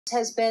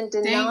has been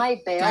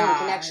denied bail in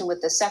connection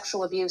with the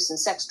sexual abuse and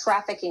sex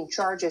trafficking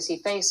charges he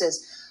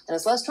faces. And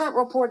as Les Trent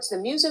reports, the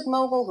music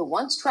mogul who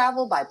once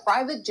traveled by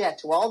private jet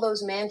to all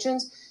those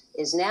mansions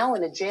is now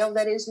in a jail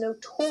that is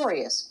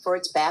notorious for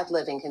its bad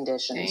living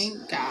conditions.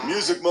 Thank God.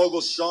 Music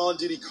mogul Sean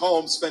Diddy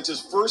Combs spent his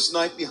first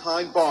night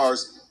behind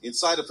bars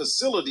inside a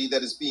facility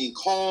that is being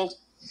called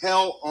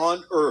Hell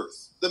on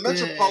Earth. The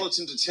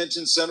Metropolitan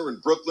Detention Center in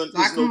Brooklyn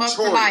is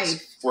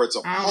notorious for its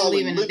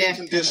appalling living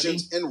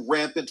conditions and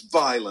rampant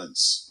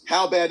violence.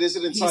 How bad is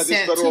it inside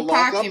this federal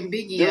lockup?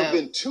 There have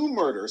been 2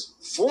 murders,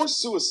 4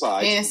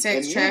 suicides,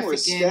 and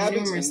numerous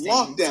stabbings and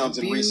lockdowns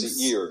in recent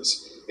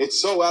years. It's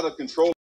so out of control.